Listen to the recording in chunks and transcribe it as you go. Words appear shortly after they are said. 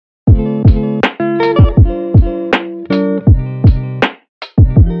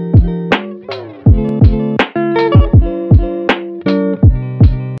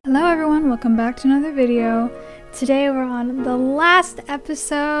back to another video. Today we're on the last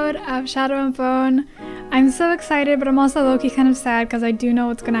episode of Shadow and Bone. I'm so excited, but I'm also low-key kind of sad because I do know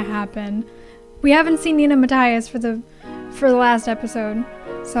what's gonna happen. We haven't seen Nina and Matthias for the last episode,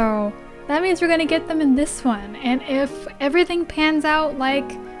 so that means we're gonna get them in this one. And if everything pans out like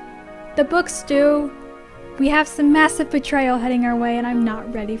the books do, we have some massive betrayal heading our way, and I'm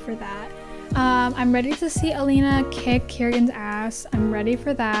not ready for that. I'm ready to see Alina kick Kieran's ass. I'm ready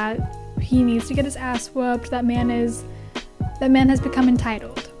for that. He needs to get his ass whooped. That man has become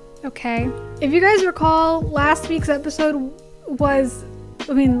entitled. Okay? If you guys recall, last week's episode was,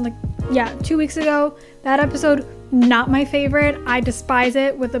 2 weeks ago. That episode, not my favorite. I despise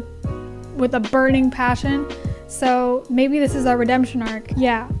it with a burning passion. So maybe this is our redemption arc.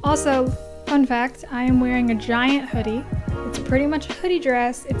 Yeah. Also, fun fact, I am wearing a giant hoodie. It's pretty much a hoodie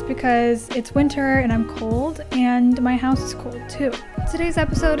dress. It's because it's winter and I'm cold and my house is cold too. Today's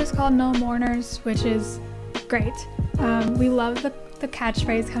episode is called No Mourners, which is great. We love the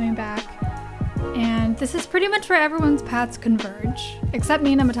catchphrase coming back. And this is pretty much where everyone's paths converge. Except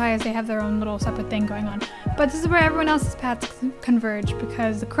Nina and Matthias, they have their own little separate thing going on. But this is where everyone else's paths converge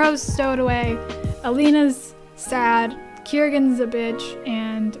because the crow's stowed away, Alina's sad, Kieran's a bitch,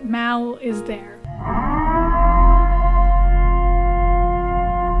 and Mal is there.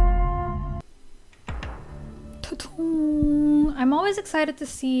 I'm always excited to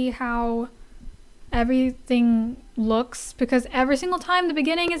see how everything looks because every single time the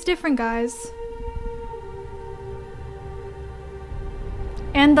beginning is different, guys.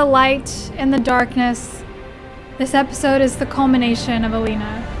 And the light and the darkness. This episode is the culmination of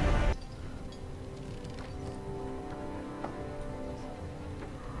Alina.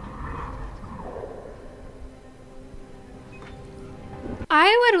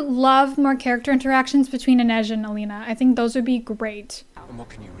 I would love more character interactions between Inej and Alina. I think those would be great. And what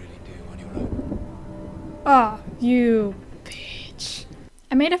can you really do on your own? Oh, you bitch.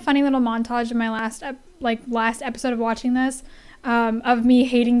 I made a funny little montage in my last episode of watching this of me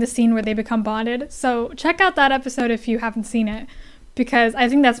hating the scene where they become bonded. So check out that episode if you haven't seen it because I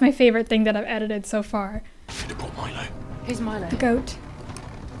think that's my favorite thing that I've edited so far. Should have brought Milo. Who's Milo? The goat.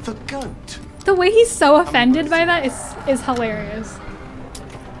 The goat? The way he's so offended by that is hilarious.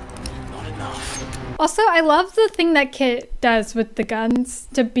 Also, I love the thing that Kit does with the guns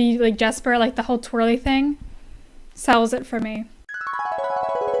to be like Jesper, like the whole twirly thing. Sells it for me.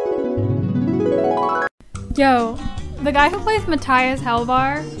 Yo, the guy who plays Matthias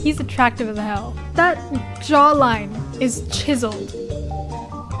Helvar, he's attractive as hell. That jawline is chiseled.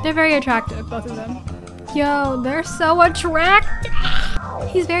 They're very attractive, both of them. Yo, they're so attractive.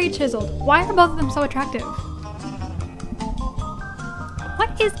 He's very chiseled. Why are both of them so attractive?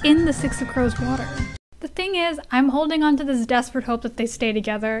 What is in the Six of Crows water? The thing is, I'm holding on to this desperate hope that they stay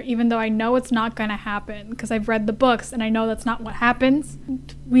together, even though I know it's not gonna happen, because I've read the books and I know that's not what happens.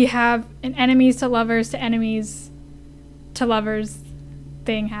 We have an enemies to lovers to enemies to lovers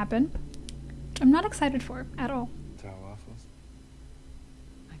thing happen. I'm not excited for at all. Sour waffles.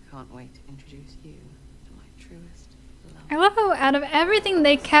 I can't wait to introduce you to my truest love. I love how out of everything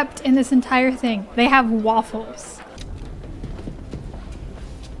they kept in this entire thing, they have waffles.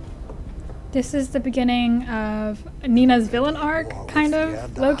 This is the beginning of Nina's villain arc, kind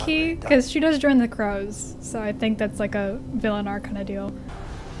of, low-key, because she does join the Crows, so I think that's like a villain arc kind of deal.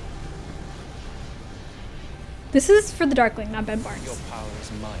 This is for the Darkling, not Ben Barnes. Your power is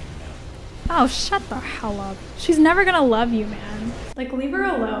mine now. Oh, shut the hell up. She's never gonna love you, man. Like, leave her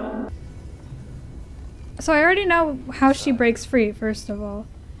alone. So I already know how she breaks free, first of all.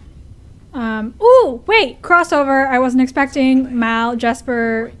 Ooh, wait, crossover. I wasn't expecting Mal,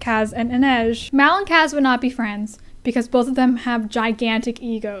 Jesper, Kaz, and Inej. Mal and Kaz would not be friends because both of them have gigantic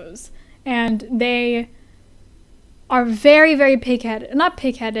egos and they are very, very pig-headed. Not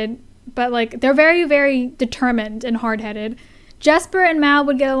pig-headed, but like they're very, very determined and hard-headed. Jesper and Mal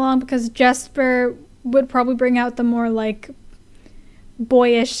would get along because Jesper would probably bring out the more like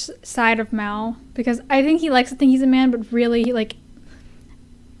boyish side of Mal because I think he likes to think he's a man, but really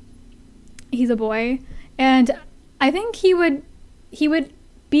he's a boy, and I think he would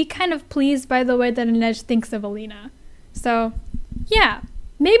be kind of pleased by the way that Inej thinks of Alina. So, yeah,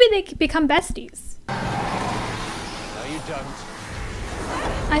 maybe they could become besties. No, you don't.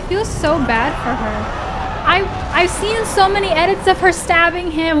 I feel so bad for her. I've seen so many edits of her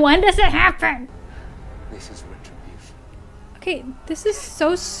stabbing him. When does it happen? This is retribution. Okay, this is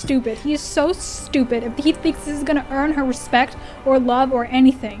so stupid. He is so stupid if he thinks this is gonna earn her respect or love or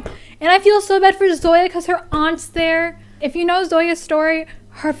anything. And I feel so bad for Zoya because her aunt's there. If you know Zoya's story,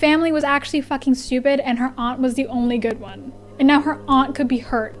 her family was actually fucking stupid and her aunt was the only good one. And now her aunt could be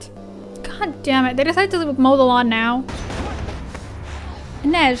hurt. God God damn it. They decided to mow the lawn now.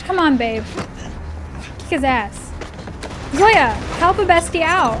 Nej, come on, babe. Kick his ass. Zoya, help a bestie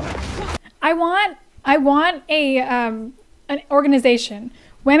out. I want a an organization.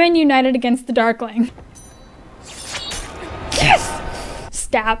 Women United Against the Darkling. Yes!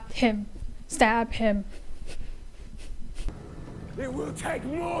 Stab him. Stab him. It will take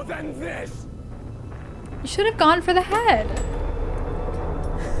more than this. You should have gone for the head.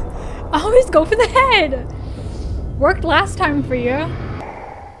 Always go for the head. Worked last time for you.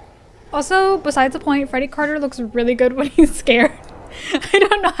 Also, besides the point, Freddy Carter looks really good when he's scared. I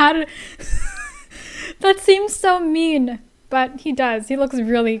don't know how to... That seems so mean, but he does. He looks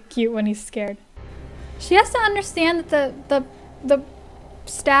really cute when he's scared. She has to understand that the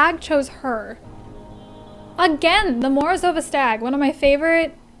stag chose her. Again, the Morozova stag, one of my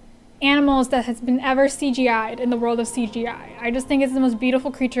favorite animals that has been ever CGI'd in the world of CGI. I just think it's the most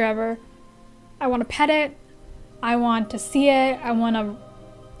beautiful creature ever. I want to pet it. I want to see it. I don't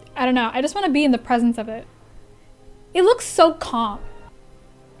know. I just want to be in the presence of it. It looks so calm.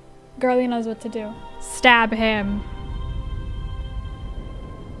 Girlie knows what to do. Stab him.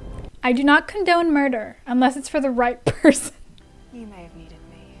 I do not condone murder unless it's for the right person. You may have needed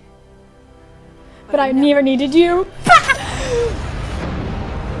me. But I never needed you.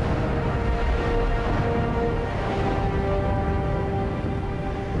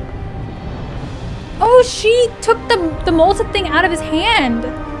 Oh, she took the molted thing out of his hand,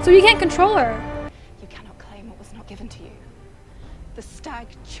 so he can't control her. You cannot claim what was not given to you. The stag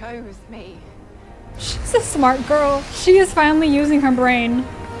chose me. She's a smart girl. She is finally using her brain.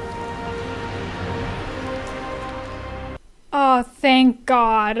 Oh, thank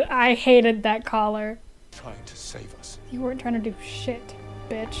God. I hated that collar. Trying to save us. You weren't trying to do shit,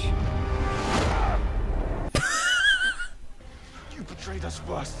 bitch. You betrayed us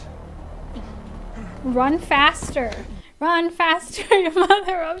first. Run faster. Run faster. Your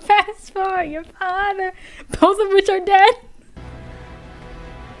mother, run fast for your father. Both of which are dead.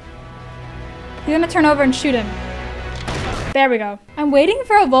 He's gonna turn over and shoot him. There we go. I'm waiting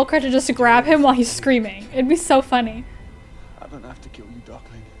for a Volker to just grab him while he's screaming. It'd be so funny. I don't have to kill you,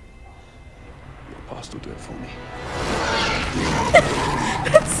 Darkling. Your past will do it for me.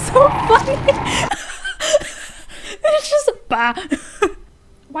 That's so funny. It's just bah.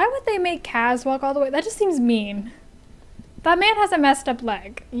 Why would they make Kaz walk all the way? That just seems mean. That man has a messed up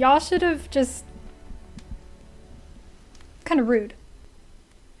leg. Y'all should have just... Kind of rude. I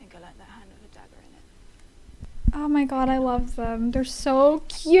think I like the hand with a dagger in it. Oh my God, I love them. They're so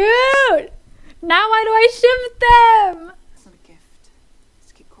cute. Now why do I ship them? It's not a gift.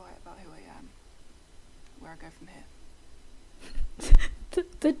 Just keep quiet about who I am. Where I go from here.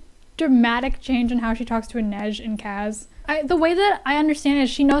 The dramatic change in how she talks to Inej and Kaz. The way that I understand it is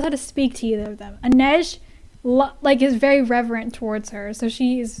she knows how to speak to either of them. Inej like is very reverent towards her, so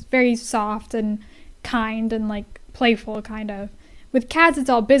she is very soft and kind and like playful kind of. With Kaz it's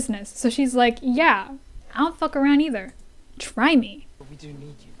all business, so she's like, yeah, I don't fuck around either. Try me. But we do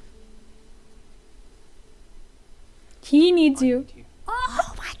need you. He needs you. Need you.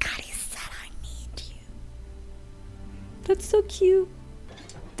 Oh my God, he said I need you. That's so cute.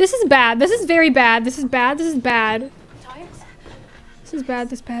 This is bad. This is very bad. This is bad. This is bad. This is bad.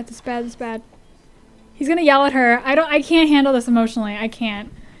 This is bad. This is bad. This is bad. He's gonna yell at her. I can't handle this emotionally. I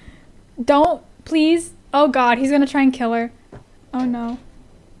can't. Don't, please. Oh God, he's gonna try and kill her. Oh no.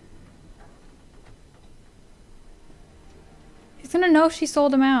 He's gonna know she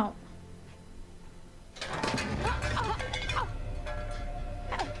sold him out.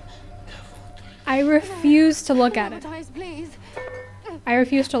 I refuse to look at it. I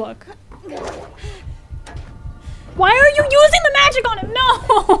refuse to look. Why are you using the magic on him? No!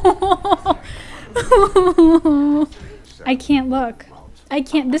 I can't look. I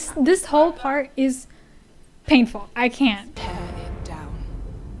can't. This whole part is painful. I can't. Tear it down.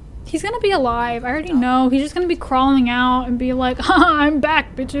 He's gonna be alive. I already know. He's just gonna be crawling out and be like, haha, I'm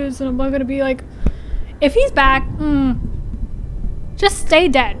back, bitches. And I'm gonna be like, if he's back, just stay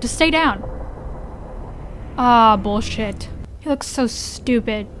dead. Just stay down. Ah, bullshit. He looks so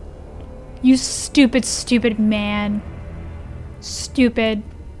stupid. You stupid, stupid man. Stupid.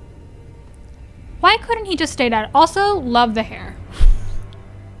 Why couldn't he just stay down? Also, love the hair.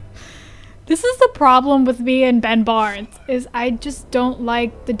 This is the problem with me and Ben Barnes, is I just don't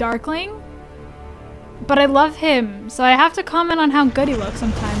like the Darkling. But I love him, so I have to comment on how good he looks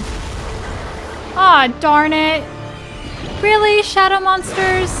sometimes. Aw, darn it. Really, Shadow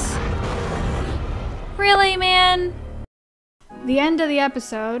Monsters? Really, man? The end of the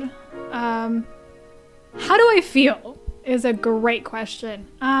episode. How do I feel is a great question.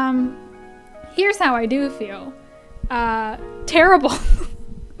 Here's how I do feel. Terrible.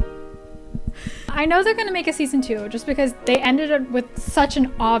 I know they're gonna make a season 2 just because they ended it with such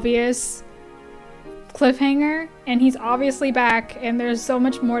an obvious cliffhanger, and he's obviously back, and there's so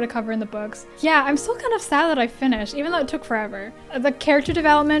much more to cover in the books. Yeah, I'm still kind of sad that I finished, even though it took forever. The character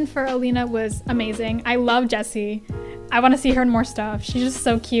development for Alina was amazing. I love Jessie. I want to see her in more stuff. She's just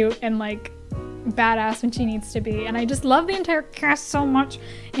so cute and like badass when she needs to be, and I just love the entire cast so much,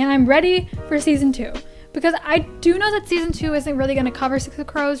 and I'm ready for season 2. Because I do know that season 2 isn't really going to cover Six of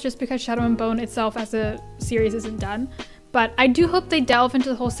Crows just because Shadow and Bone itself as a series isn't done. But I do hope they delve into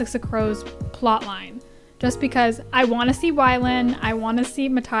the whole Six of Crows plotline. Just because I want to see Wylan, I want to see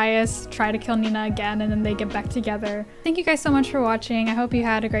Matthias try to kill Nina again and then they get back together. Thank you guys so much for watching. I hope you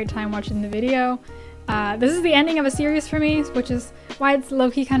had a great time watching the video. This is the ending of a series for me, which is why it's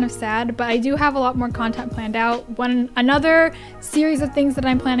low-key kind of sad, but I do have a lot more content planned out. Another series of things that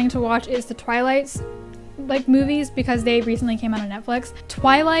I'm planning to watch is the Twilight's movies, because they recently came out on Netflix.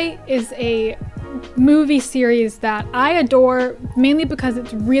 Twilight is a movie series that I adore, mainly because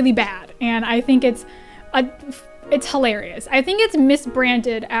it's really bad, and I think it's hilarious. I think it's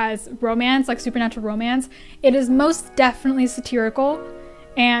misbranded as romance, like supernatural romance. It is most definitely satirical,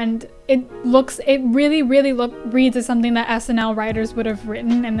 and it really reads as something that SNL writers would have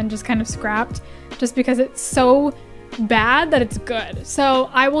written and then just kind of scrapped, just because it's so bad that it's good. So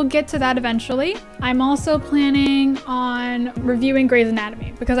I will get to that eventually. I'm also planning on reviewing Grey's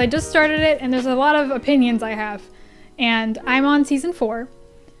Anatomy because I just started it and there's a lot of opinions I have, and I'm on season 4,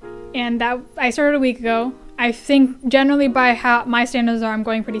 and that I started a week ago. I think generally by how my standards are, I'm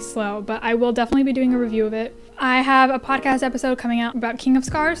going pretty slow, but I will definitely be doing a review of it. I have a podcast episode coming out about King of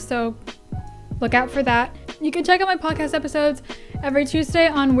Scars, so look out for that. You can check out my podcast episodes every Tuesday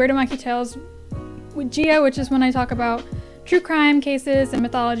on Weird and Wacky Tales with Gia, which is when I talk about true crime cases and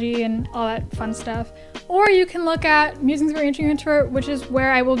mythology and all that fun stuff. Or you can look at Musings of an Introvert, which is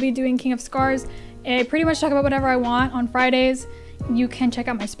where I will be doing King of Scars. I pretty much talk about whatever I want on Fridays. You can check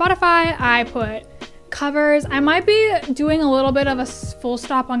out my Spotify. I put covers. I might be doing a little bit of a full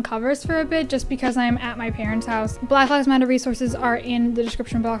stop on covers for a bit just because I'm at my parents' house. Black Lives Matter resources are in the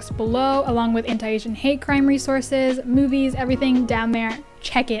description box below, along with anti-Asian hate crime resources, movies, everything down there.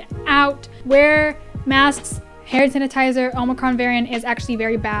 Check it out. Wear masks, hand sanitizer. Omicron variant is actually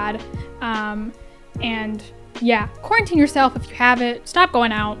very bad. And yeah, quarantine yourself if you have it. Stop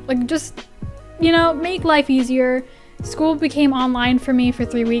going out. Like, just, you know, make life easier. School became online for me for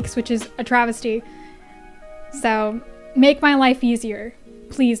 3 weeks, which is a travesty. So make my life easier.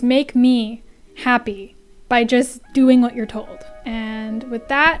 Please make me happy by just doing what you're told. And with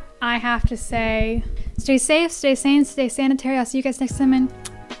that, I have to say, stay safe, stay sane, stay sanitary. I'll see you guys next time, and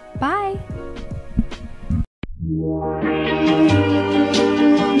bye.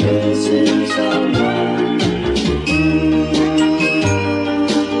 Missing someone.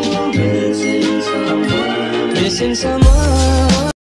 Missing someone. Missing someone.